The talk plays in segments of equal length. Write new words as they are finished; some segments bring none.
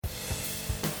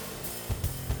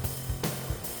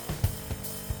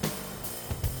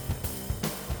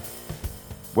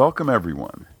Welcome,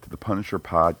 everyone, to the Punisher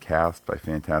podcast by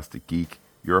Fantastic Geek,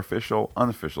 your official,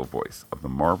 unofficial voice of the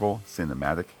Marvel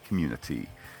cinematic community.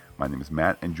 My name is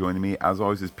Matt, and joining me, as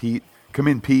always, is Pete. Come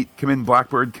in, Pete. Come in,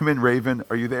 Blackbird. Come in, Raven.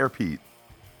 Are you there, Pete?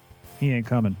 He ain't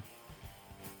coming.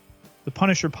 The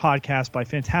Punisher podcast by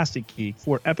Fantastic Geek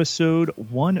for episode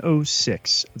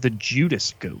 106, The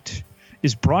Judas Goat,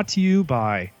 is brought to you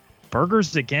by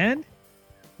Burgers Again?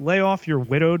 Lay off your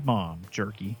widowed mom,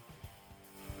 jerky.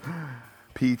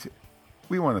 Pete,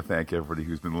 we want to thank everybody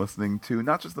who's been listening to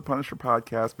not just the Punisher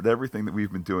podcast, but everything that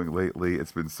we've been doing lately.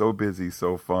 It's been so busy,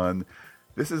 so fun.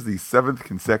 This is the 7th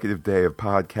consecutive day of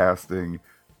podcasting.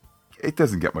 It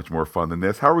doesn't get much more fun than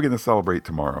this. How are we going to celebrate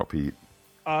tomorrow, Pete?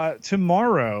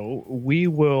 Tomorrow, we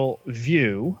will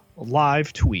view,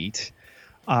 live tweet,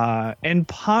 and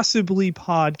possibly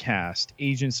podcast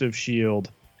Agents of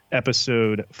S.H.I.E.L.D.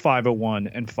 episode 501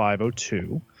 and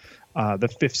 502, the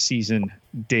 5th season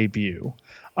debut.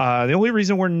 The only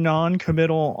reason we're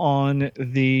non-committal on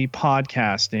the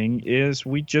podcasting is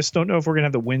we just don't know if we're going to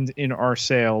have the wind in our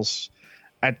sails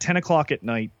at 10 o'clock at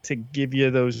night to give you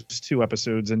those 2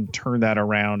 episodes and turn that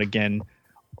around again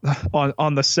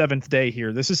on the 7th day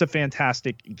here. This is a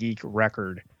Fantastic Geek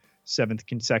record, 7th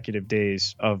consecutive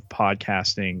days of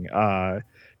podcasting.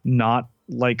 Not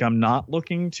like I'm not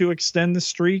looking to extend the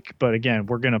streak, but again,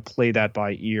 we're going to play that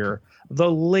by ear. The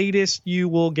latest you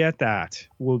will get that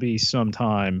will be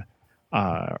sometime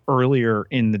earlier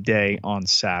in the day on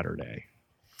Saturday.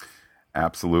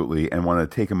 Absolutely, and want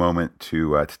to take a moment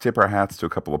to tip our hats to a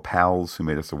couple of pals who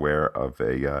made us aware of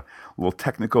a little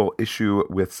technical issue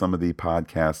with some of the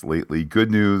podcasts lately.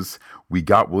 Good news, we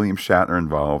got William Shatner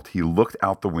involved. He looked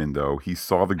out the window. He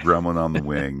saw the gremlin on the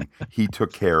wing. He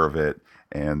took care of it,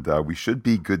 and we should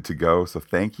be good to go. So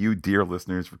thank you, dear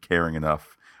listeners, for caring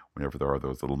enough whenever there are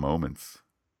those little moments.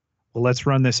 Well, let's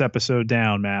run this episode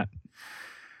down, Matt.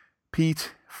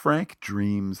 Pete, Frank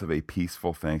dreams of a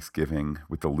peaceful Thanksgiving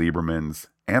with the Liebermans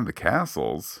and the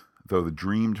Castles, though the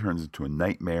dream turns into a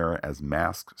nightmare as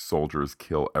masked soldiers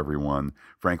kill everyone.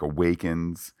 Frank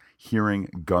awakens, hearing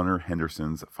Gunnar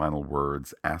Henderson's final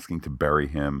words, asking to bury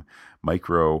him.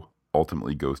 Micro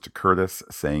ultimately goes to Curtis,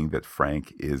 saying that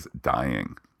Frank is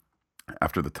dying.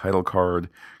 After the title card,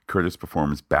 Curtis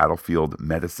performs battlefield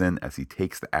medicine as he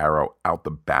takes the arrow out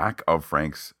the back of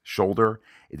Frank's shoulder.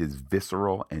 It is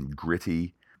visceral and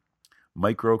gritty.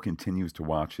 Micro continues to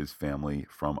watch his family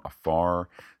from afar,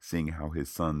 seeing how his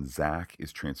son Zach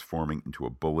is transforming into a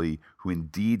bully who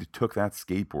indeed took that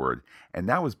skateboard and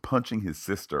now is punching his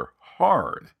sister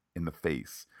hard in the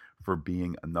face for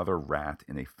being another rat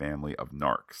in a family of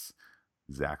narcs.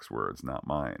 Zach's words, not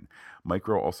mine.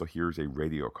 Micro also hears a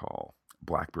radio call.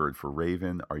 Blackbird for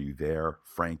Raven, are you there?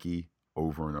 Frankie,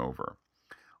 over and over.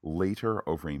 Later,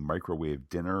 over a microwave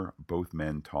dinner, both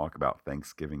men talk about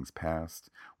Thanksgiving's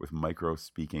past, with Micro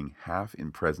speaking half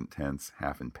in present tense,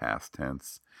 half in past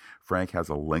tense. Frank has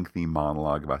a lengthy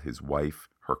monologue about his wife,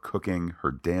 her cooking,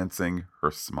 her dancing, her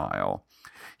smile.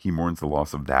 He mourns the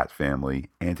loss of that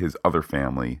family and his other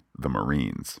family, the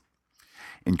Marines.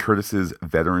 In Curtis's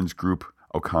veterans group,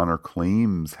 O'Connor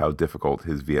claims how difficult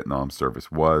his Vietnam service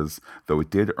was, though it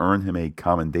did earn him a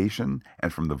commendation,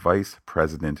 and from the vice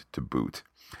president to boot.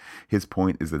 His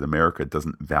point is that America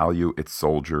doesn't value its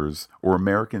soldiers, or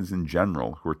Americans in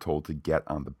general, who are told to get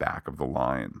on the back of the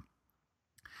line.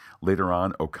 Later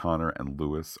on, O'Connor and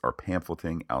Lewis are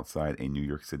pamphleting outside a New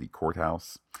York City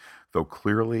courthouse. Though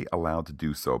clearly allowed to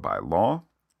do so by law,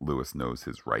 Lewis knows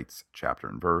his rights, chapter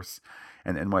and verse,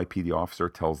 an NYPD officer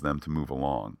tells them to move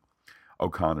along.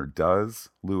 O'Connor does,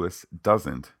 Lewis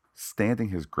doesn't, standing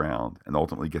his ground, and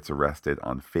ultimately gets arrested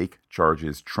on fake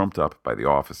charges trumped up by the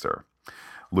officer.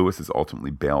 Lewis is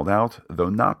ultimately bailed out, though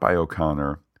not by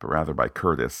O'Connor, but rather by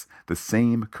Curtis, the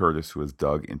same Curtis who has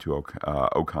dug into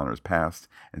O'Connor's past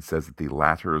and says that the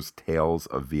latter's tales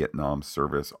of Vietnam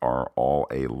service are all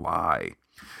a lie,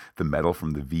 the medal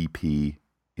from the VP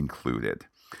included.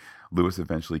 Lewis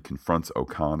eventually confronts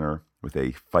O'Connor, with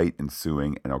a fight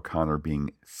ensuing and O'Connor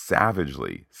being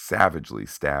savagely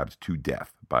stabbed to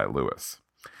death by Lewis.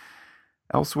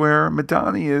 Elsewhere,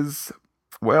 Madani is,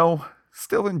 well,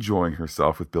 still enjoying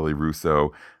herself with Billy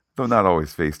Russo, though not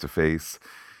always face-to-face.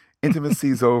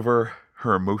 Intimacy's over,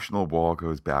 her emotional wall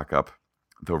goes back up,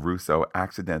 though Russo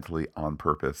accidentally, on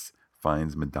purpose,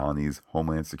 finds Madani's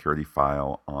Homeland Security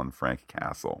file on Frank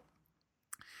Castle.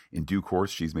 In due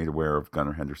course, she's made aware of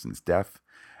Gunnar Henderson's death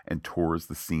and tours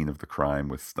the scene of the crime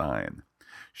with Stein.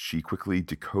 She quickly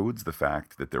decodes the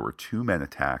fact that there were 2 men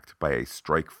attacked by a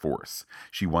strike force.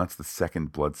 She wants the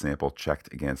second blood sample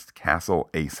checked against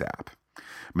Castle ASAP.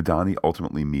 Madani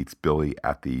ultimately meets Billy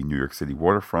at the New York City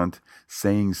waterfront,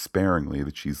 saying sparingly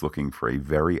that she's looking for a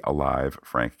very alive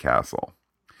Frank Castle.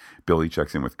 Billy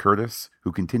checks in with Curtis,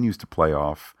 who continues to play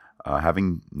off,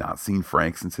 having not seen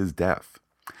Frank since his death.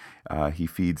 He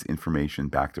feeds information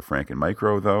back to Frank and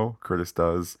Micro, though, Curtis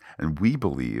does, and we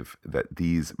believe that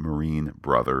these Marine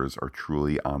brothers are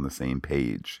truly on the same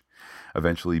page.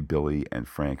 Eventually, Billy and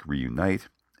Frank reunite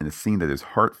in a scene that is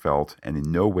heartfelt and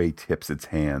in no way tips its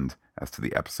hand as to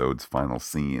the episode's final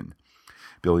scene.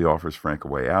 Billy offers Frank a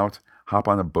way out. Hop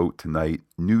on a boat tonight,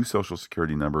 new social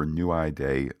security number, new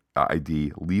ID,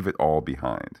 leave it all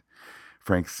behind.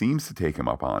 Frank seems to take him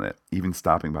up on it, even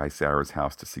stopping by Sarah's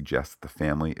house to suggest that the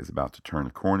family is about to turn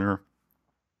a corner.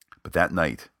 But that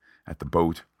night, at the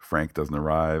boat, Frank doesn't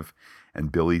arrive,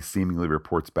 and Billy seemingly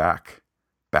reports back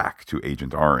to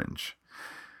Agent Orange.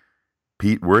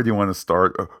 Pete, where do you want to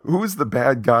start? Who is the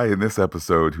bad guy in this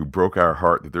episode who broke our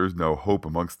heart that there's no hope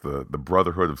amongst the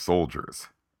Brotherhood of Soldiers?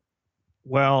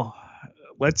 Well,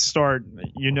 let's start.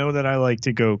 You know that I like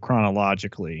to go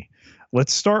chronologically.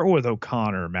 Let's start with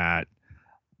O'Connor, Matt.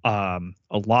 A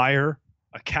liar,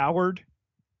 a coward.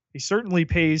 He certainly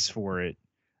pays for it.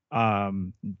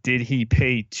 Did he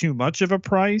pay too much of a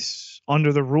price?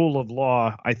 Under the rule of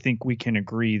law, I think we can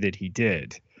agree that he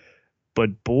did.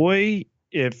 But boy,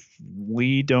 if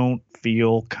we don't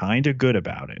feel kind of good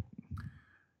about it.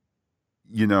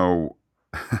 You know,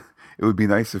 it would be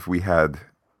nice if we had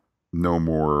no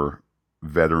more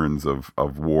veterans of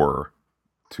war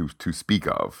to speak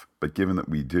of. But given that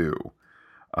we do,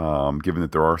 given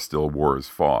that there are still wars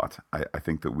fought, I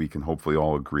think that we can hopefully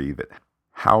all agree that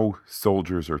how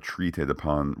soldiers are treated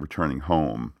upon returning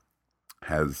home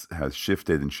has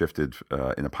shifted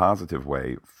in a positive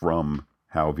way from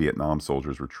how Vietnam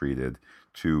soldiers were treated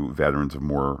to veterans of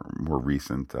more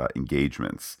recent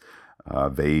engagements.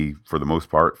 They, for the most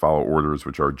part, follow orders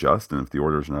which are just, and if the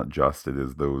orders are not just, it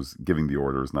is those giving the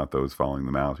orders, not those following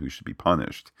them out, who should be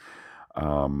punished.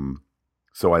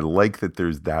 So I like that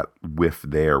there's that whiff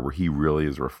there where he really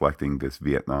is reflecting this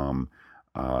Vietnam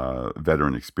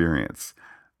veteran experience.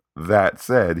 That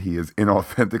said, he is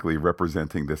inauthentically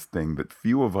representing this thing that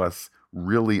few of us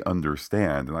really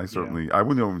understand. And I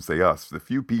wouldn't even say us, the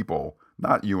few people,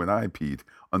 not you and I, Pete,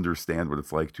 understand what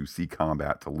it's like to see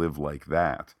combat, to live like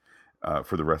that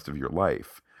for the rest of your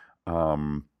life.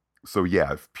 So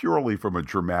yeah, purely from a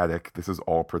dramatic, this is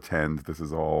all pretend, this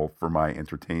is all for my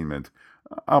entertainment,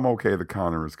 I'm okay the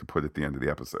Connor is kaput at the end of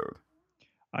the episode.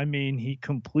 I mean, he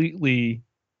completely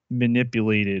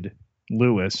manipulated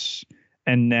Lewis,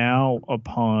 and now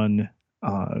upon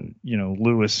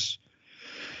Lewis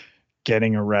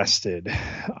getting arrested,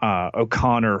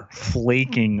 O'Connor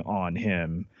flaking on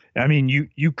him. I mean,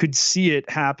 you could see it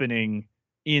happening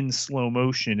in slow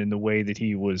motion in the way that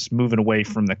he was moving away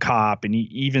from the cop, and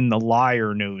even the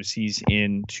liar knows he's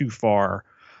in too far,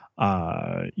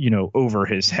 over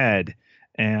his head,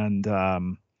 and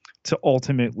to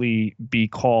ultimately be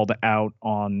called out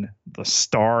on the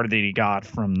star that he got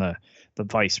from the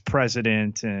vice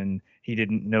president, and he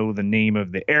didn't know the name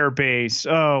of the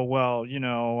airbase. Oh, well,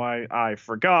 I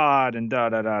forgot, and da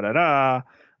da da da da.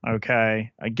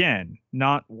 Okay, again,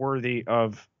 not worthy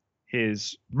of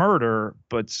his murder,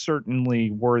 but certainly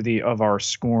worthy of our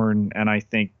scorn, and I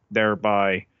think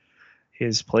thereby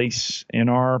his place in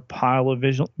our pile of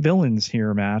villains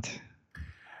here, Matt.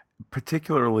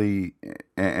 Particularly,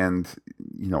 and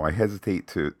I hesitate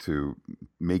to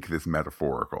make this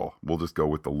metaphorical. We'll just go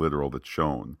with the literal that's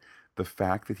shown. The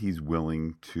fact that he's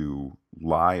willing to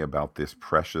lie about this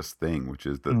precious thing, which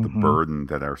is the burden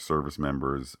that our service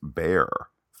members bear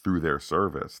through their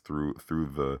service, through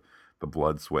the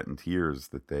blood, sweat, and tears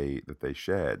that they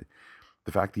shed.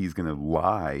 The fact that he's going to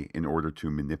lie in order to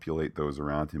manipulate those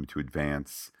around him to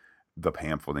advance the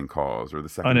pamphleting cause or the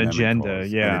Second Amendment agenda,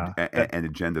 cause, yeah, an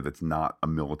agenda that's not a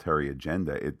military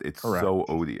agenda. It's correct. So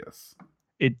odious.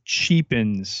 It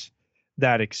cheapens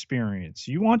that experience.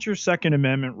 You want your Second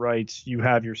Amendment rights, you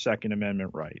have your Second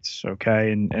Amendment rights,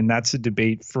 okay? And that's a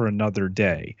debate for another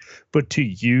day. But to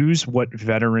use what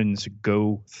veterans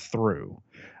go through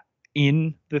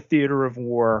in the theater of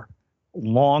war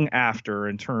long after,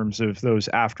 in terms of those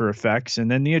after effects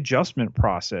and then the adjustment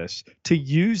process, to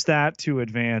use that to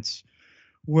advance,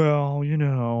 well,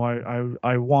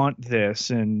 I want this,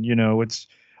 and it's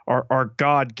our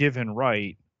God-given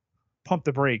right. Pump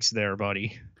the brakes there,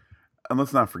 buddy. And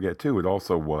let's not forget too, it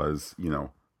also was,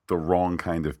 the wrong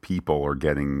kind of people are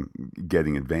getting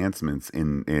advancements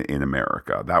in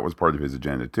America. That was part of his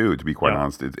agenda too. To be quite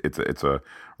honest, it's a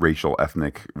racial,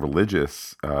 ethnic,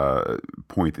 religious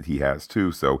point that he has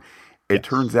too. So it Yes.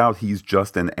 turns out he's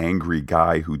just an angry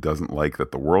guy who doesn't like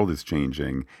that the world is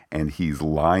changing, and he's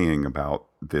lying about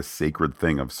this sacred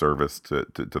thing of service to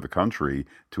the country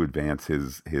to advance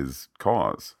his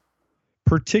cause.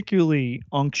 Particularly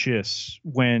unctuous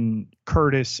when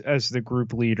Curtis, as the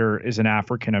group leader, is an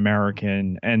African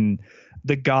American, and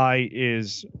the guy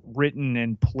is written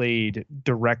and played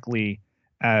directly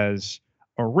as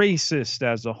a racist,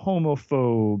 as a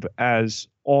homophobe, as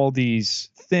all these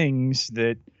things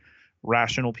that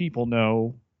rational people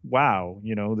know. Wow,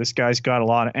 this guy's got a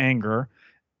lot of anger.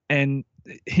 And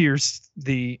here's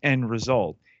the end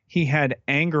result. He had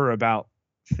anger about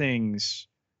things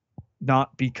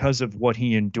not because of what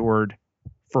he endured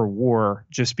for war,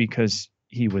 just because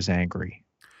he was angry.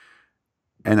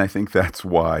 And I think that's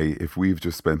why, if we've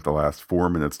just spent the last 4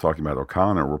 minutes talking about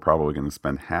O'Connor, we're probably going to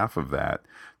spend half of that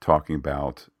talking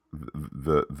about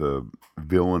the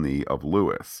villainy of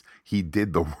Lewis. He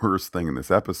did the worst thing in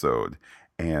this episode,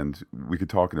 and we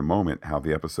could talk in a moment how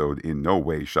the episode in no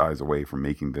way shies away from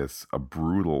making this a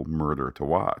brutal murder to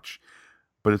watch.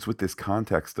 But it's with this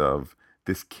context of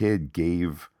this kid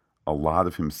gave a lot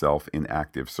of himself in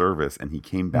active service, and he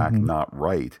came back Mm-hmm. not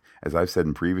right. As I've said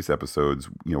in previous episodes,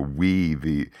 we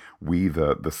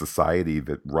the society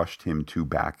that rushed him too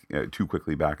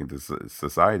quickly back into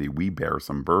society, we bear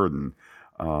some burden.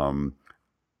 um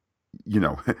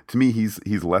to me,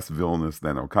 he's less villainous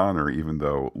than O'Connor, even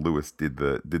though Lewis did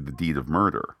the deed of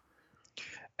murder.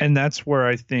 And that's where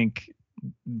I think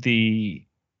the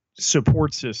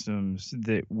support systems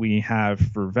that we have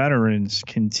for veterans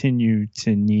continue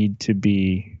to need to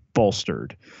be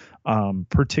bolstered,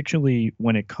 particularly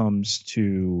when it comes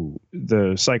to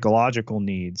the psychological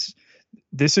needs.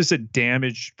 This is a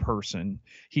damaged person.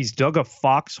 He's dug a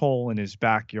foxhole in his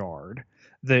backyard.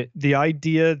 The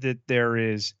idea that there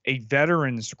is a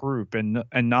veterans group and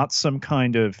not some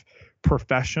kind of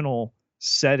professional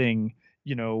setting,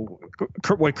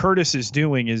 what Curtis is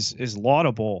doing is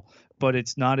laudable, but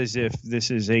it's not as if this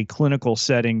is a clinical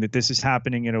setting, that this is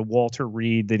happening in a Walter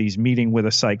Reed, that he's meeting with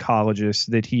a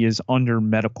psychologist, that he is under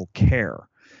medical care.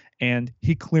 And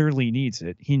he clearly needs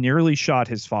it. He nearly shot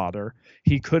his father.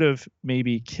 He could have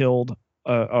maybe killed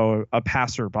a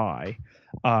passerby.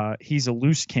 He's a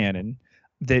loose cannon.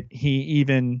 That he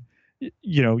even,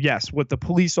 yes, what the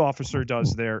police officer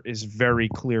does there is very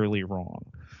clearly wrong.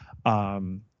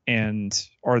 And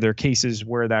are there cases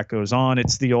where that goes on?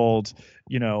 It's the old,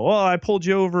 I pulled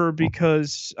you over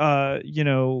because,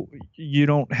 you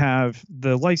don't have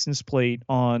the license plate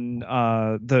on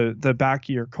the back of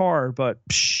your car, but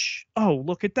psh, oh,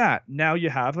 look at that. Now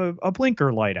you have a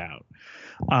blinker light out.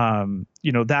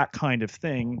 That kind of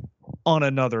thing on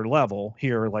another level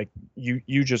here. Like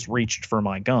you just reached for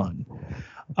my gun.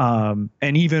 And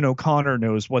even O'Connor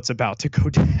knows what's about to go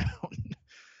down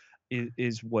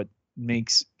is what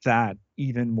makes that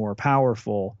even more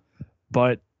powerful.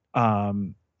 But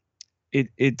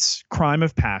it's crime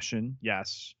of passion,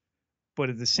 yes, but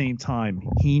at the same time,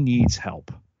 he needs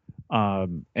help.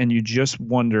 And you just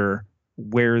wonder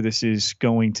where this is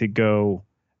going to go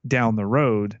down the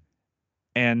road.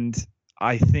 And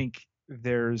I think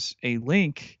there's a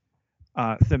link,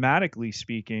 thematically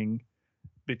speaking,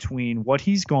 between what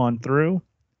he's gone through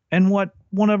and what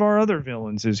one of our other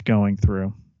villains is going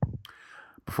through.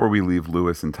 Before we leave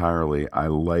Lewis entirely, I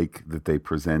like that they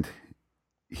present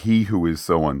he who is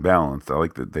so unbalanced. I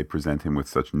like that they present him with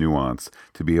such nuance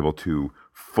to be able to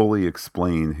fully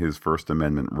explain his First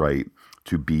Amendment right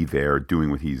to be there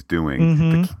doing what he's doing.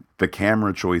 Mm-hmm. The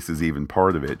camera choice is even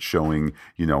part of it, showing,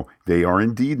 they are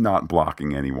indeed not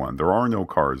blocking anyone. There are no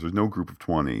cars. There's no group of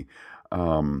 20.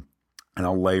 And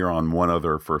I'll layer on one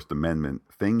other First Amendment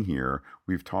thing here.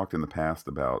 We've talked in the past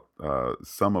about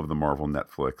some of the Marvel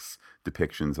Netflix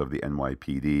depictions of the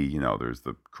NYPD. There's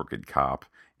the crooked cop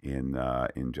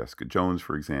in Jessica Jones,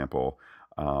 for example.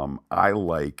 I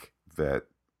like that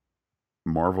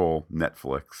Marvel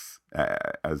Netflix,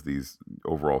 as these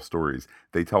overall stories,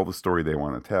 they tell the story they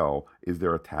want to tell. Is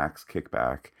there a tax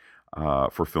kickback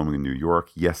for filming in New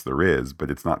York? Yes, there is, but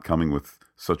it's not coming with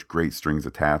such great strings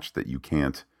attached that you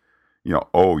can't,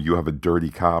 you have a dirty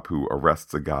cop who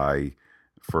arrests a guy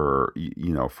for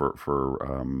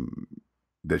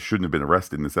that shouldn't have been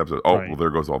arrested in this episode. Oh, Right. well, there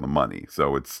goes all the money.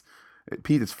 So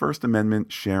Pete, it's First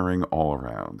Amendment sharing all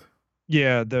around.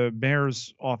 Yeah, the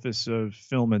mayor's office of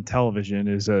film and television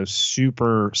is a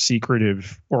super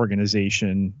secretive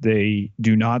organization. They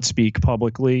do not speak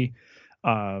publicly.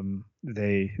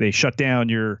 They shut down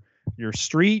your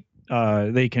street.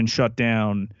 They can shut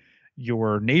down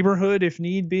your neighborhood if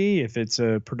need be, if it's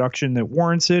a production that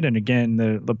warrants it. And again,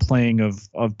 the playing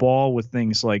of ball with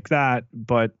things like that.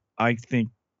 But I think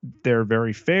they're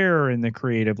very fair in the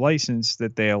creative license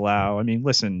that they allow. I mean,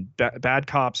 listen, bad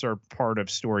cops are part of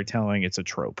storytelling. It's a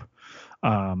trope.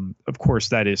 Of course,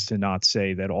 that is to not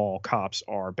say that all cops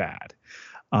are bad.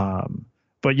 Um,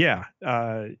 but yeah,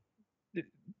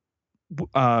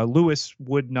 Lewis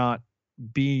would not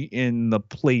be in the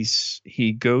place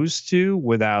he goes to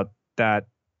without that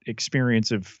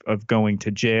experience of going to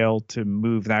jail to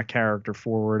move that character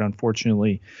forward,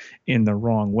 unfortunately, in the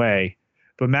wrong way.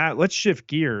 But Matt, let's shift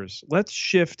gears. Let's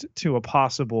shift to a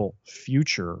possible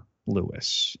future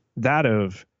Lewis, that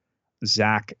of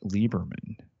Zach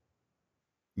Lieberman.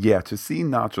 Yeah, to see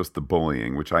not just the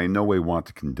bullying, which I in no way want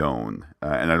to condone,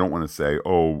 and I don't want to say,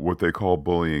 oh, what they call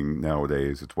bullying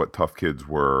nowadays, it's what tough kids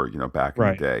were, back in the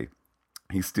Right. day.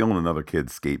 He's stealing another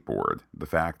kid's skateboard. The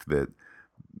fact that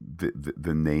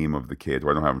the name of the kid,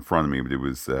 who I don't have in front of me, but it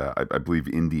was, I believe,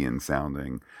 Indian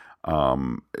sounding,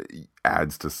 um,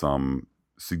 adds to some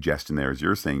suggestion there, as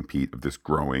you're saying, Pete, of this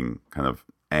growing kind of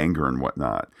anger and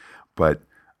whatnot. But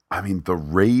I mean,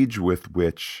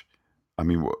 I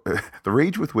mean, the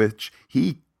rage with which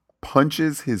he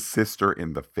punches his sister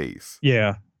in the face.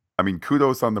 Yeah. I mean,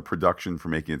 kudos on the production for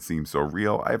making it seem so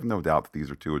real. I have no doubt that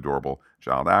these are two adorable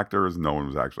child actors. No one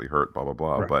was actually hurt, blah, blah,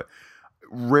 blah. Right. But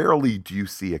rarely do you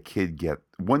see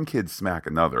one kid smack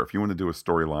another. If you want to do a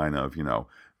storyline of,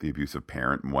 the abusive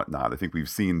parent and whatnot, I think we've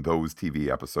seen those TV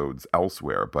episodes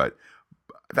elsewhere. But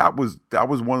that was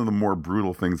one of the more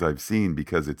brutal things I've seen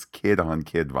because it's kid on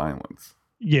kid violence.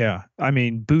 Yeah, I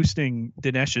mean, boosting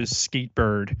Dinesh's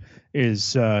skatebird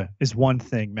is one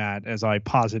thing, Matt, as I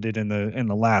posited in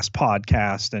the last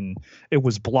podcast, and it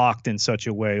was blocked in such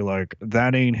a way like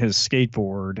that ain't his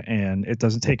skateboard, and it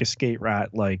doesn't take a skate rat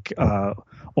like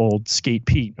old Skate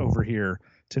Pete over here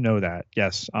to know that.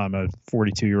 Yes, I'm a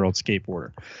 42-year-old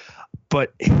skateboarder,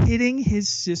 but hitting his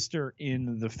sister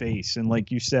in the face, and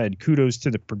like you said, kudos to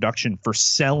the production for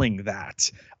selling that.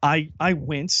 I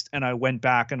winced and I went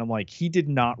back and I'm like, he did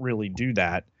not really do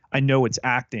that. I know it's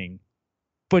acting,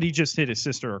 but he just hit his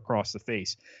sister across the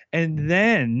face. And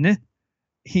then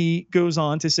he goes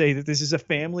on to say that this is a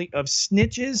family of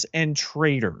snitches and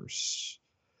traitors.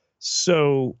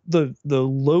 So the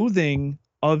loathing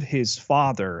of his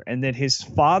father, and that his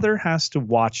father has to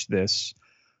watch this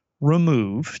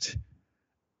removed,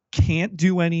 can't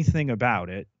do anything about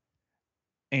it.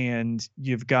 And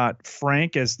you've got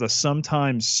Frank as the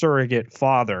sometimes surrogate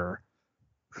father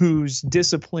who's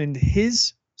disciplined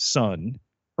his son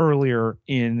earlier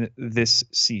in this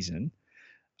season.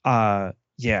 Yeah,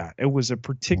 it was a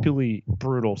particularly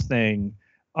brutal thing.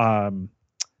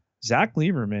 Zach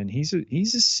Lieberman, he's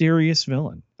a serious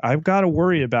villain. I've got to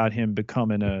worry about him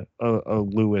becoming a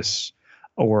Lewis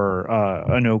or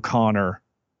an O'Connor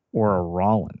or a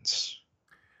Rollins.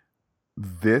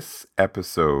 This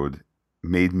episode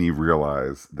made me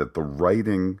realize that the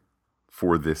writing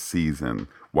for this season,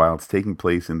 while it's taking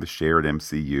place in the shared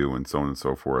MCU and so on and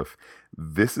so forth,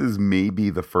 this is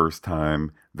maybe the first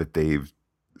time that they've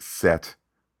set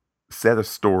a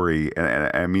story, and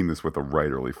I mean this with a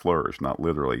writerly flourish, not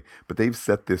literally, but they've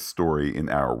set this story in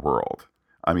our world.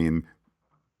 I mean,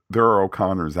 there are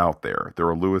O'Connors out there, there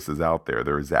are Lewises out there,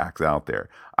 there are Zachs out there.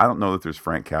 I don't know that there's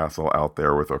Frank Castle out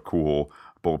there with a cool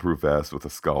bulletproof vest with a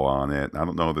skull on it. I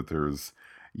don't know that there's,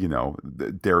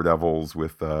 the Daredevils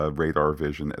with radar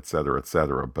vision, et cetera, et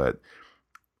cetera. But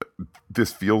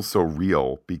this feels so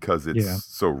real because it's Yeah.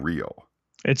 so real.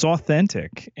 It's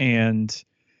authentic, and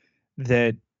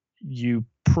that you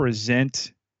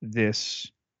present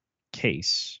this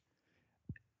case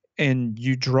and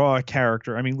you draw a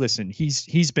character. I mean, listen,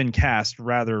 he's been cast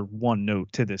rather one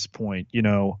note to this point,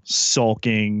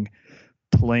 sulking,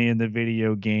 playing the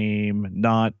video game,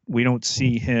 we don't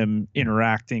see him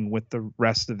interacting with the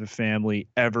rest of the family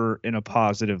ever in a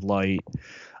positive light.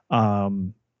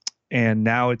 And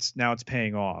now it's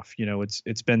paying off.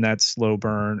 It's been that slow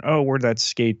burn. Oh, where'd that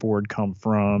skateboard come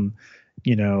from?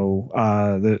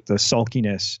 The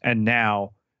sulkiness, and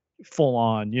now full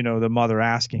on, the mother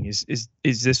asking, is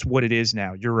this what it is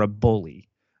now? You're a bully.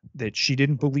 That she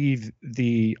didn't believe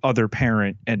the other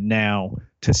parent, and now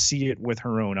to see it with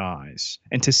her own eyes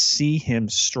and to see him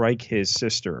strike his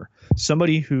sister,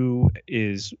 somebody who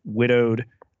is widowed,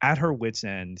 at her wit's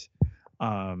end.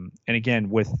 And again,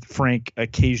 with Frank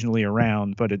occasionally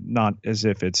around, but not as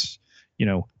if it's,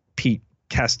 Pete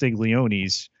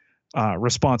Castiglione's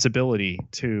responsibility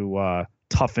to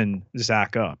toughen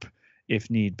Zach up if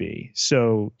need be.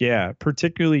 So yeah,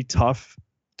 particularly tough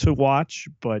to watch,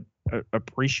 but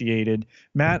appreciated.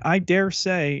 Matt, I dare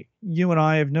say you and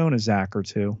I have known a Zach or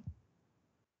two.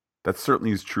 That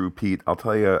certainly is true, Pete. I'll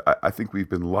tell you, I think we've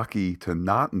been lucky to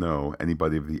not know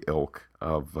anybody of the ilk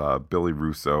of Billy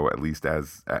Russo, at least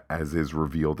as is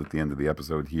revealed at the end of the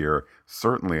episode here.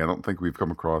 Certainly, I don't think we've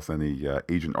come across any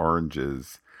Agent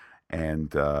Oranges.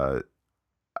 And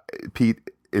Pete,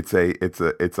 it's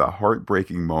a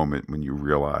heartbreaking moment when you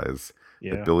realize that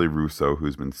Yeah. Billy Russo,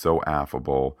 who's been so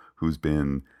affable, who's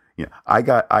been, I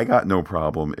got no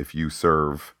problem if you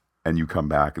serve and you come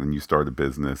back and then you start a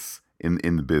business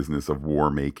in the business of war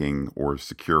making or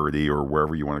security or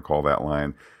wherever you want to call that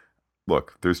line.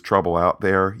 Look, there's trouble out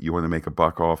there. You want to make a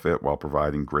buck off it while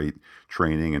providing great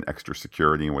training and extra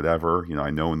security and whatever. I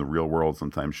know in the real world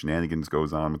sometimes shenanigans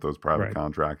goes on with those private Right.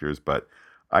 contractors, but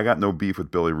I got no beef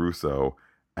with Billy Russo,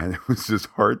 and it was just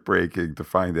heartbreaking to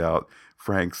find out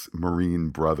Frank's Marine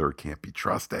brother can't be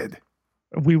trusted.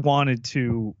 We wanted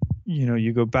to,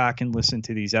 you go back and listen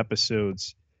to these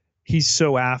episodes. He's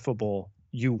so affable.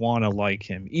 You want to like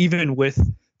him, even with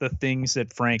the things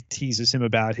that Frank teases him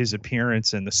about, his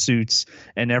appearance and the suits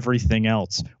and everything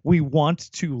else. We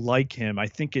want to like him. I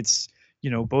think it's,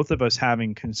 both of us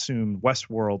having consumed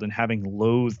Westworld and having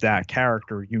loathed that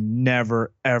character, you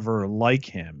never ever like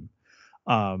him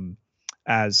um,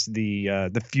 as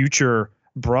the future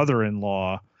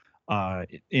brother-in-law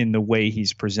in the way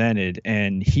he's presented.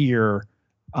 And here,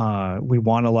 we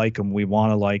want to like him. We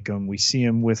want to like him. We see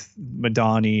him with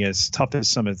Madani, as tough as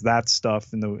some of that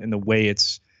stuff, and the way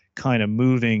it's kind of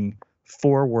moving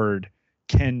forward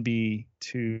can be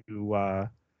to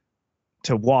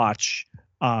watch.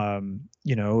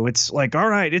 It's like, all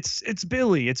right, it's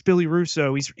Billy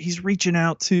Russo. He's reaching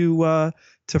out to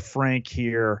Frank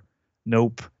here.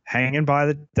 Nope. Hanging by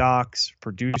the docks,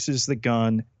 produces the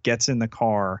gun, gets in the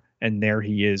car, and there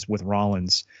he is with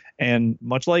Rollins. And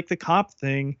much like the cop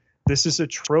thing, this is a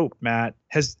trope, Matt.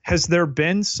 Has there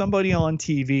been somebody on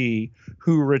TV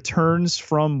who returns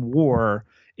from war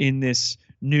in this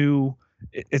new,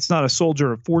 it's not a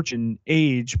soldier of fortune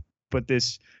age, but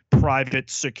this private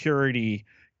security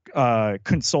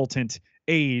consultant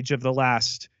age of the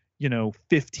last,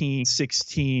 15,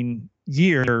 16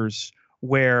 years,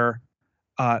 where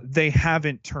they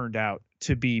haven't turned out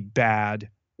to be bad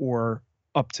or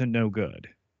up to no good?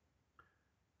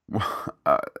 Well,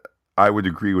 I would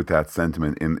agree with that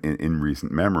sentiment in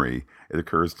recent memory. It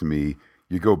occurs to me,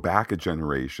 you go back a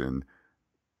generation,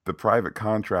 the private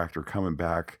contractor coming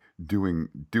back doing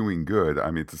good.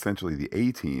 I mean, it's essentially the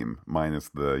A team minus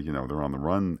they're on the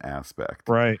run aspect.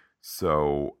 Right.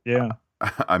 So Yeah.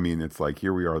 I mean, it's like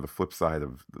here we are, the flip side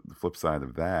of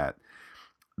that.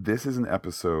 This is an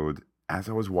episode. As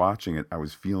I was watching it, I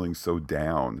was feeling so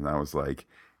down, and I was like,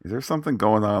 "Is there something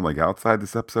going on like outside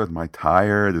this episode? Am I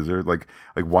tired? Is there like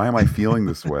why am I feeling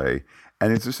this way?"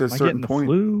 And it's just at a Am I certain getting the point.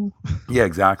 flu? Yeah,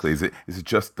 exactly. Is it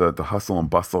just the hustle and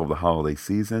bustle of the holiday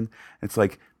season? It's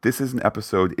like this is an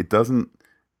episode. It doesn't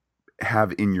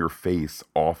have in your face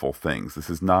awful things. This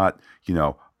is not,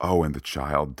 oh, and the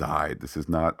child died. This is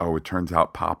not, oh, it turns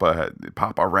out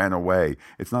Papa ran away.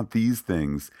 It's not these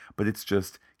things, but it's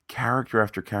just character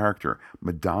after character.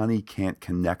 Madani can't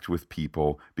connect with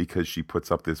people because she puts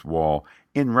up this wall.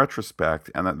 In retrospect,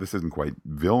 and this isn't quite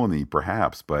villainy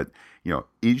perhaps, but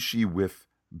is she with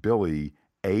Billy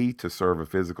to serve a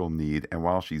physical need, and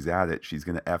while she's at it, she's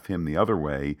going to F him the other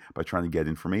way by trying to get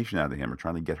information out of him or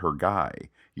trying to get her guy.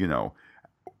 You know,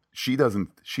 she doesn't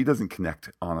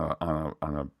connect on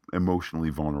a emotionally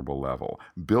vulnerable level.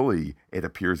 Billy, it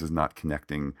appears, is not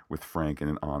connecting with Frank in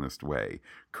an honest way.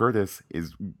 Curtis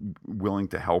is willing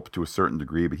to help to a certain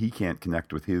degree, but he can't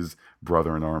connect with his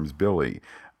brother in arms, Billy.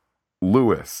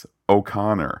 Lewis,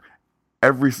 O'Connor,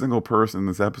 every single person in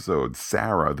this episode,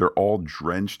 Sarah, they're all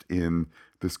drenched in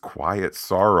this quiet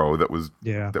sorrow that was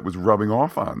Yeah. that was rubbing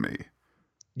off on me.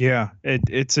 Yeah.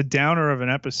 It's a downer of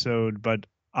an episode, but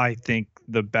I think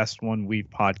the best one we've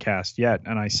podcast yet.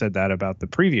 And I said that about the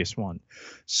previous one.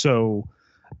 So,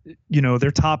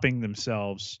 they're topping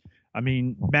themselves. I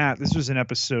mean, Matt, this was an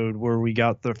episode where we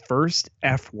got the first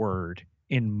F word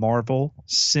in Marvel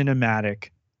cinematic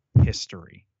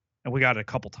history. And we got it a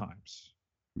couple times.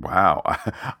 Wow,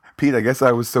 Pete, I guess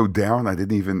I was so down I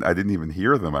didn't even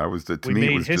hear them. I was to We me it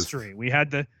made was just history. We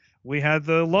had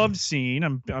the love scene.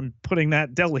 I'm putting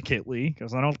that delicately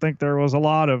because I don't think there was a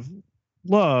lot of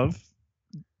love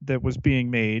that was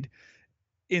being made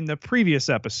in the previous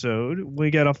episode. We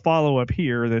get a follow-up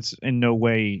here that's in no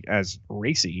way as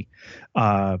racy.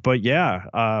 But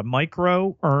yeah,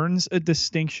 Micro earns a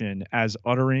distinction as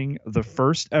uttering the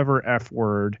first ever F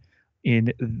word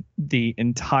in the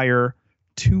entire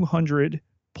 200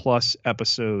 plus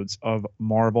episodes of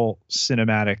Marvel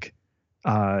Cinematic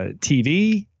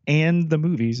TV and the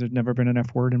movies. There's never been an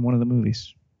F word in one of the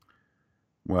movies.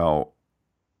 Well,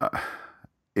 uh,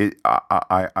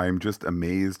 I'm just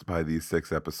amazed by these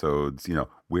 6 episodes.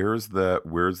 Where's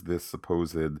this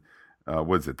supposed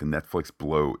what is it, the Netflix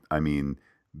bloat? I mean,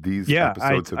 these Yeah,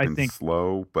 episodes have I been think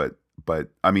slow, but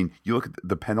I mean, you look at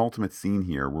the penultimate scene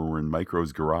here where we're in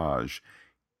Micro's garage,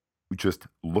 just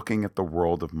looking at the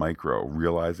world of Micro,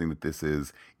 realizing that this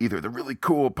is either the really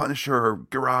cool Punisher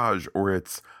garage or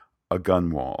it's a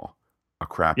gun wall, a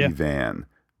crappy yeah. van,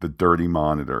 the dirty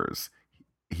monitors.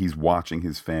 He's watching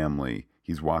his family.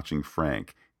 He's watching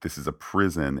Frank. This is a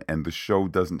prison, and the show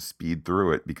doesn't speed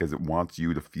through it because it wants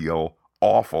you to feel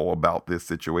awful about this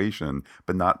situation,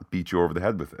 but not beat you over the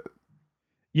head with it.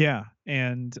 Yeah,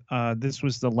 and this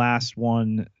was the last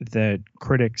one that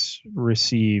critics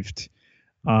received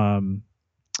um,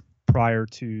 prior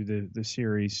to the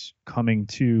series coming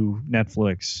to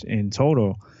Netflix in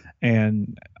total.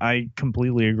 And I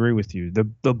completely agree with you.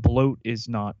 The bloat is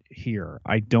not here.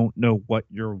 I don't know what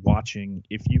you're watching.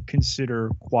 If you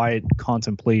consider quiet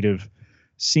contemplative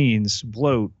scenes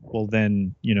bloat, well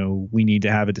then, we need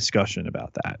to have a discussion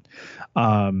about that.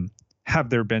 Um,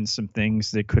 have there been some things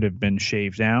that could have been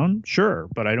shaved down? Sure,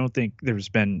 but I don't think there's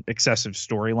been excessive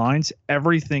storylines.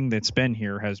 Everything that's been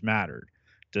here has mattered.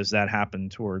 Does that happen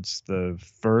towards the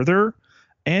further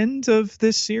end of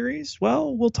this series?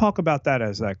 Well, we'll talk about that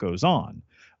as that goes on.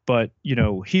 But,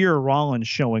 here Rollins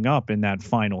showing up in that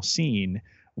final scene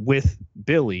with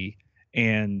Billy,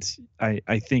 and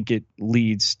I think it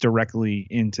leads directly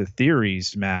into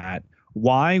theories, Matt.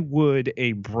 Why would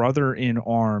a brother in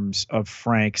arms of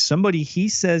Frank, somebody he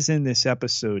says in this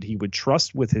episode he would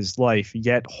trust with his life,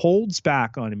 yet holds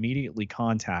back on immediately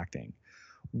contacting,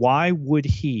 why would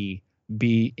he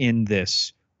be in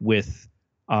this with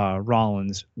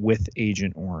Rollins with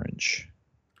Agent Orange?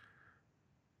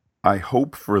 I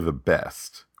hope for the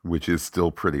best, which is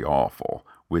still pretty awful,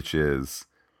 which is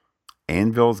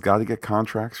Anvil's got to get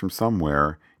contracts from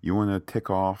somewhere. You want to tick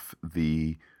off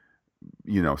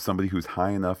somebody who's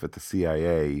high enough at the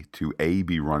CIA to A,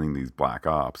 be running these black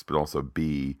ops, but also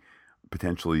B,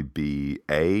 potentially be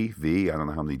V. I don't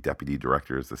know how many deputy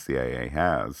directors the CIA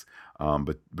has,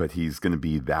 but he's going to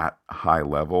be that high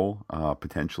level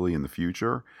potentially in the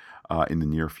future, in the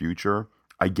near future.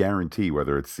 I guarantee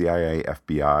whether it's CIA,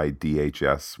 FBI,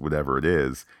 DHS, whatever it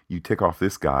is, you tick off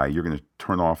this guy, you're going to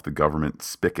turn off the government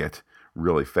spigot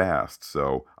really fast.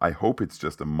 So I hope it's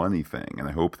just a money thing, and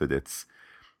I hope that it's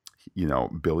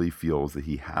Billy feels that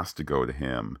he has to go to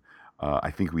him.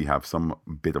 I think we have some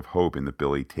bit of hope in that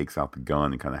Billy takes out the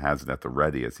gun and kind of has it at the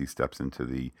ready as he steps into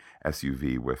the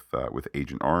SUV with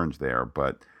Agent Orange there.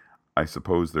 But I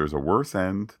suppose there's a worse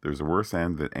end. There's a worse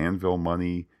end that Anvil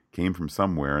money came from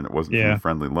somewhere, and it wasn't from a Yeah,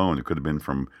 friendly loan. It could have been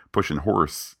from pushing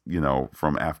horse,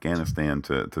 from Afghanistan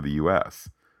to the U.S.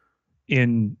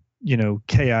 in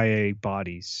KIA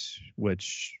bodies,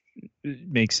 which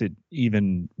makes it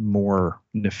even more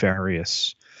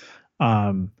nefarious.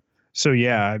 Um, so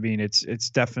yeah, I mean, it's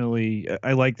definitely.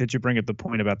 I like that you bring up the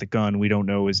point about the gun. We don't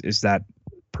know is that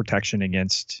protection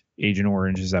against Agent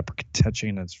Orange? Is that protection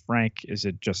against Frank? Is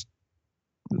it just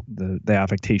the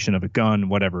affectation of a gun?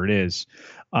 Whatever it is.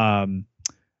 Um,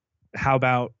 how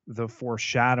about the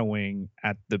foreshadowing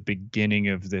at the beginning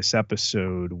of this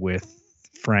episode with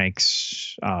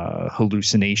Frank's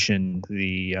hallucination,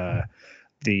 the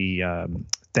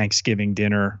Thanksgiving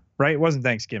dinner, right? It wasn't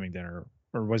Thanksgiving dinner,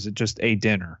 or was it just a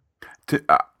dinner?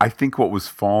 I think what was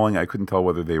falling, I couldn't tell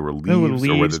whether they were There were leaves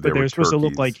or whether leaves, they but were they're supposed to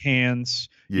look like turkeys. hands.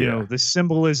 Yeah. The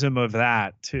symbolism of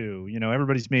that too.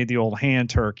 Everybody's made the old hand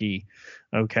turkey,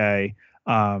 okay,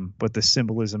 but the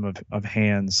symbolism of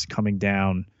hands coming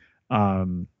down,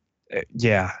 um,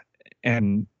 yeah,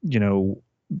 and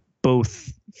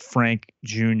both Frank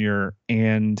Jr.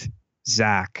 and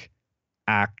Zach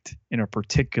act in a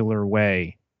particular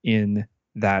way in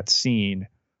that scene,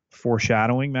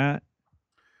 foreshadowing, Matt.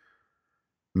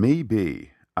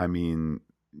 Maybe. I mean,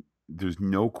 there's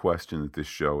no question that this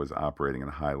show is operating at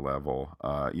a high level.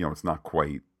 It's not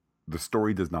quite, the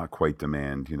story does not quite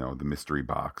demand, the mystery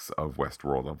box of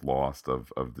Westworld, of Lost,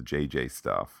 of the JJ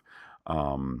stuff.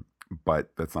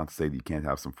 But that's not to say that you can't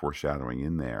have some foreshadowing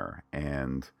in there.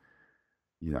 And,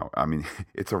 I mean,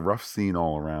 it's a rough scene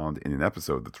all around in an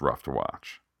episode that's rough to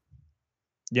watch.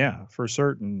 Yeah, for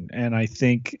certain. And I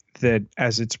think that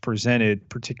as it's presented,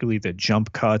 particularly the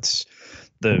jump cuts,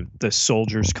 the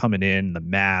soldiers coming in, the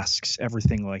masks,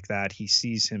 everything like that, he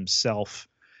sees himself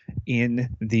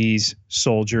in these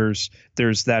soldiers.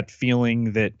 There's that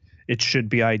feeling that it should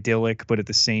be idyllic, but at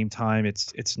the same time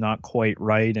it's not quite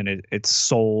right, and it's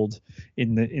sold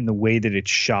in the way that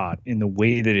it's shot, in the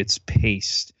way that it's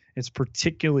paced. It's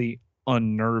particularly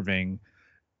unnerving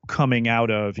coming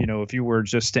out of, if you were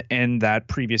just to end that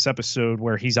previous episode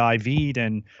where he's IV'd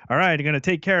and, all right, I'm going to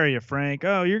take care of you, Frank.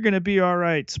 Oh, you're going to be all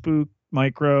right, Spook,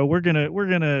 Micro. We're going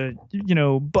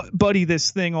to, buddy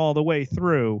this thing all the way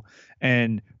through,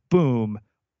 and boom,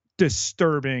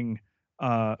 disturbing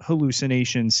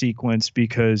hallucination sequence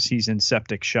because he's in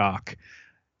septic shock.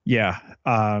 Yeah.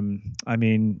 I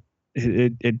mean,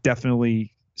 it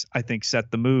definitely, I think,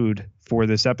 set the mood for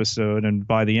this episode. And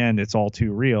by the end, it's all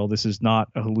too real. This is not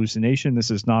a hallucination. This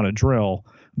is not a drill.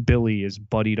 Billy is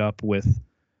buddied up with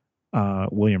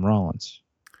William Rollins.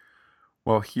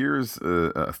 Well, here's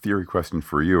a theory question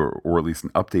for you, or at least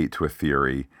an update to a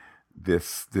theory.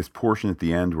 This portion at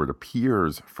the end where it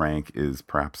appears Frank is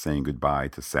perhaps saying goodbye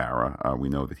to Sarah. We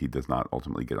know that he does not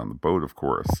ultimately get on the boat, of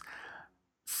course.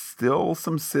 Still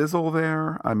some sizzle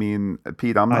there. I mean,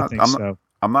 Pete, I think so.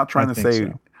 I'm not trying I to think say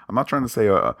so. I'm not trying to say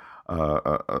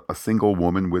a single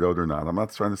woman, widowed or not. I'm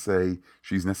not trying to say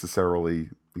she's necessarily,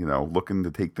 looking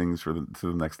to take things to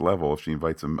the next level if she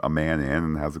invites a man in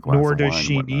and has a glass Nor of does wine and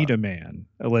she need whatnot. a man.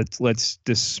 Let's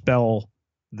dispel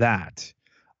that.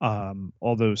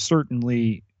 Although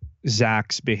certainly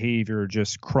Zach's behavior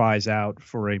just cries out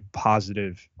for a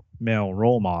positive male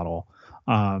role model.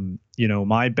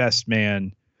 My best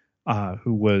man,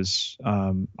 who was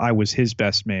I was his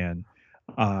best man.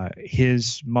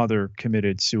 His mother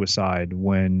committed suicide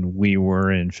when we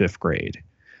were in fifth grade,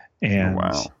 Oh and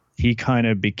wow. he kind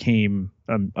of became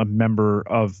a member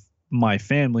of my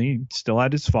family. Still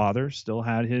had his father, still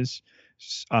had his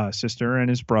sister and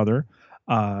his brother,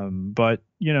 but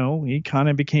he kind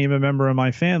of became a member of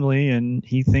my family, and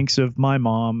he thinks of my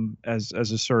mom as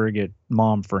a surrogate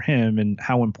mom for him, and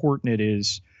how important it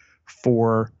is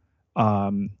for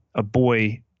a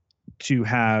boy to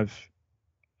have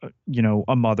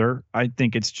a mother. I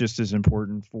think it's just as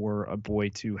important for a boy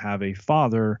to have a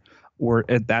father, or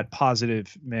that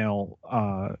positive male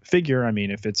figure. I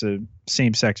mean, if it's a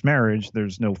same-sex marriage,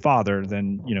 there's no father,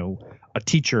 then a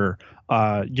teacher,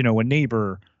 a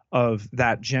neighbor of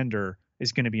that gender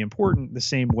is going to be important, the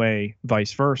same way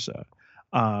vice versa.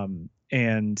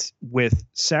 And with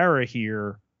Sarah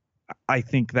here, I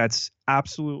think that's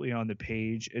absolutely on the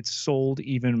page. It's sold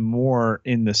even more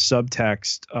in the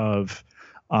subtext of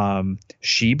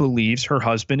she believes her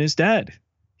husband is dead.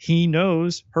 He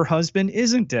knows her husband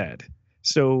isn't dead.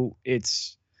 So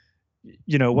it's,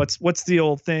 what's the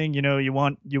old thing? You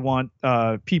want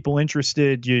people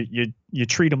interested. You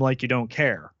treat them like you don't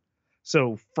care.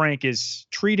 So Frank is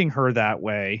treating her that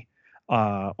way,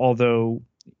 although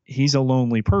he's a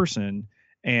lonely person.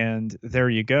 And there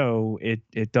you go.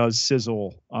 It does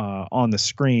sizzle on the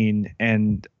screen,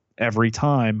 and every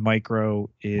time Micro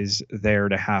is there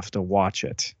to have to watch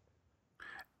it.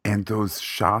 And those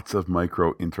shots of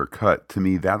Micro intercut, to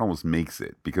me, that almost makes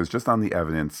it. Because just on the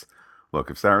evidence, look,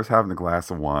 if Sarah's having a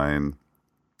glass of wine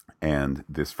and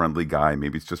this friendly guy,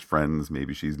 maybe it's just friends,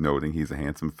 maybe she's noting he's a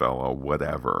handsome fellow,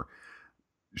 whatever.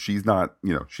 She's not,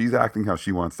 she's acting how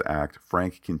she wants to act.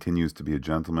 Frank continues to be a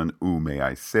gentleman. Ooh, may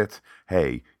I sit?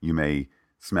 Hey, you may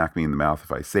smack me in the mouth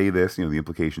if I say this. The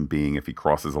implication being if he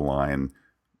crosses a line,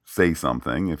 say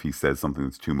something. If he says something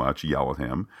that's too much, yell at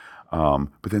him.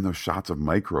 But then those shots of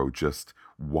Micro just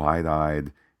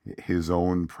wide-eyed, his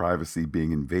own privacy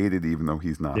being invaded, even though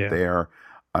he's not Yeah. there.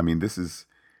 I mean, this is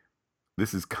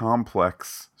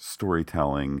complex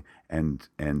storytelling, and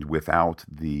without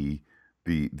the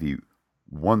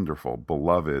wonderful,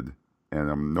 beloved,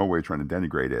 and I'm in no way trying to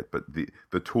denigrate it, but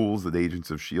the tools that Agents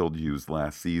of S.H.I.E.L.D. used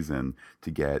last season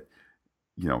to get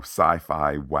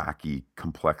sci-fi, wacky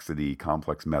complexity,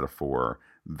 complex metaphor,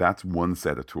 that's one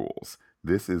set of tools.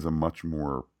 This is a much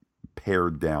more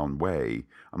pared down way.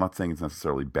 I'm not saying it's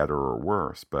necessarily better or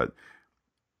worse, but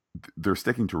they're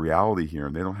sticking to reality here,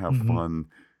 and they don't have Mm-hmm. fun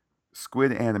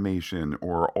squid animation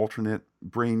or alternate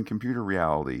brain computer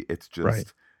reality. It's Right.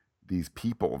 just these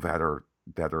people that are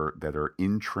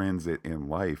in transit in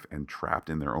life and trapped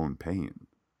in their own pain.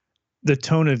 The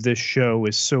tone of this show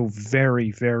is so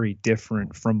very, very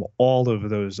different from all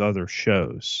of those other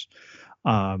shows.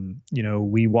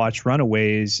 We watch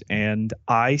Runaways, and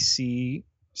I see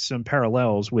some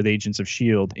parallels with Agents of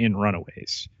S.H.I.E.L.D. in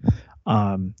Runaways,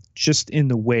 just in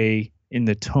the way, in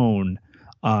the tone,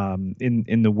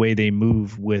 in the way they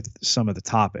move with some of the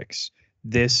topics.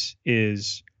 This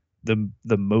is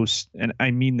the most, and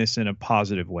I mean this in a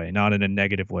positive way, not in a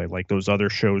negative way, like those other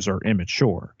shows are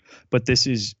immature, but this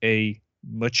is a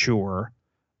mature,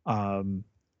 um,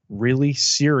 really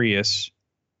serious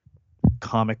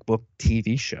comic book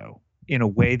TV show in a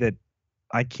way that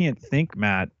I can't think,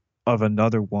 Matt, of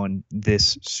another one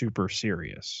this super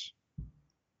serious.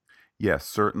 Yes,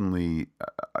 certainly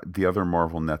the other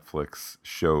Marvel Netflix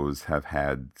shows have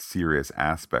had serious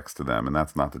aspects to them, and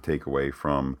that's not to take away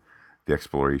from the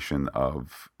exploration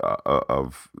of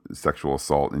sexual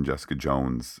assault in Jessica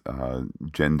Jones,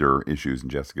 gender issues in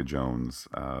Jessica Jones,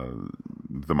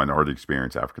 the minority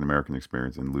experience, African American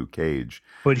experience in Luke Cage.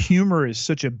 But humor is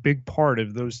such a big part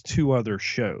of those two other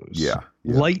shows. Yeah,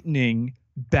 yeah. Lightning,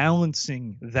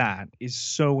 balancing that is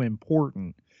so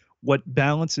important. What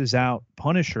balances out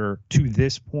Punisher to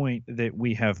this point that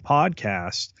we have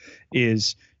podcast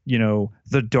is,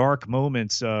 the dark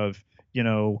moments of,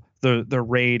 the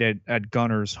raid at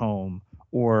Gunner's home,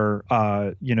 or,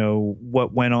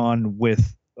 what went on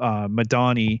with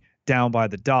Madani down by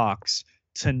the docks,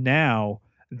 to now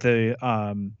the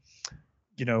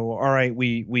all right,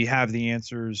 we have the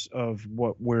answers of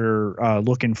what we're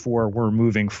looking for. We're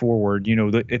moving forward.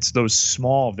 It's those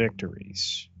small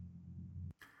victories.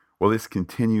 Well, this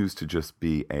continues to just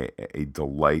be a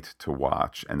delight to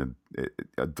watch and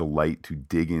a delight to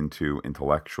dig into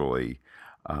intellectually,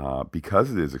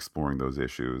 because it is exploring those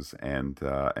issues. And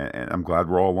I'm glad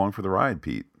we're all along for the ride,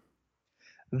 Pete.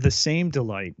 The same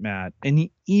delight, Matt,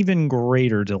 an even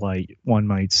greater delight, one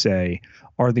might say,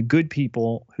 are the good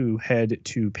people who head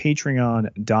to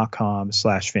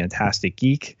patreon.com/Fantastic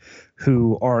Geek,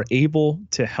 who are able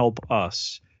to help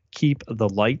us keep the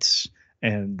lights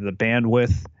and the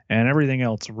bandwidth and everything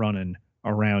else running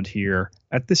around here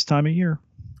at this time of year.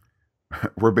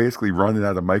 We're basically running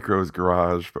out of Micro's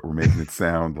garage, but we're making it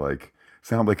sound like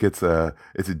it's a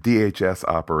DHS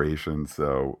operation.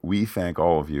 So we thank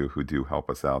all of you who do help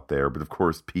us out there. But of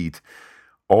course, Pete,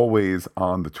 always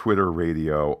on the Twitter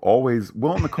radio, always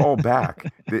willing to call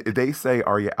back. They say,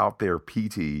 "Are you out there,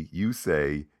 PT?" You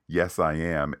say, "Yes, I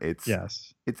am."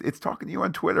 Yes. It's talking to you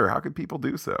on Twitter. How can people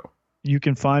do so? You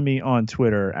can find me on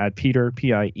Twitter at Peter,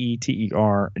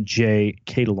 PIETERJ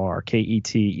Ketelar,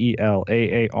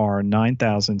 KETELAAR,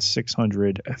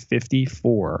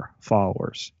 9,654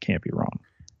 followers. Can't be wrong.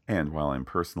 And while I'm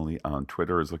personally on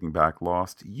Twitter as Looking Back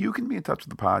Lost, you can be in touch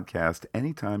with the podcast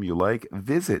anytime you like.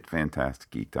 Visit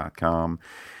fantasticgeek.com.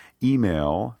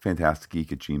 Email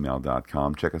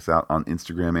fantasticgeek@gmail.com. Check us out on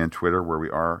Instagram and Twitter, where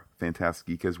we are Fantastic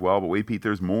Geek as well. But wait, Pete,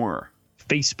 there's more.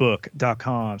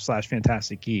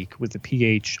 Facebook.com/Fantastic Geek with the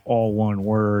PH, all one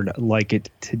word, like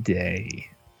it today.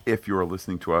 If you're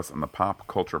listening to us on the Pop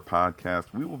Culture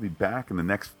Podcast, we will be back in the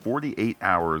next 48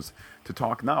 hours to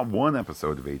talk not one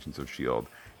episode of Agents of S.H.I.E.L.D.,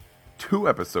 2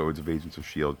 episodes of Agents of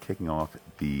S.H.I.E.L.D., kicking off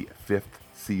the 5th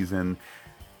season.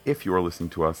 If you're listening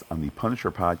to us on the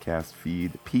Punisher Podcast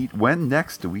feed, Pete, when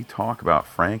next do we talk about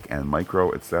Frank and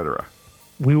Micro, etc.?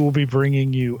 We will be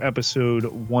bringing you episode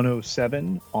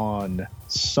 107 on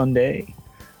Sunday,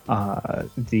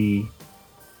 the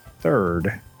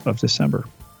 3rd of December.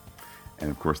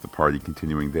 And of course, the party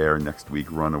continuing there next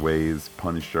week. Runaways,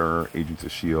 Punisher, Agents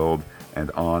of S.H.I.E.L.D., and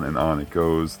on it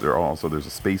goes. There's a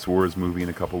Space Wars movie in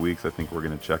a couple weeks I think we're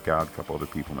going to check out. A couple other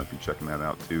people might be checking that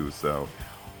out too. So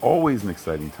always an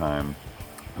exciting time.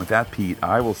 With that, Pete,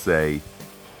 I will say,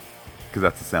 because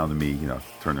that's the sound of me,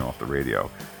 turning off the radio,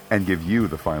 and give you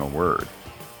the final word.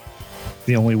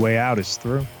 The only way out is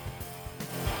through.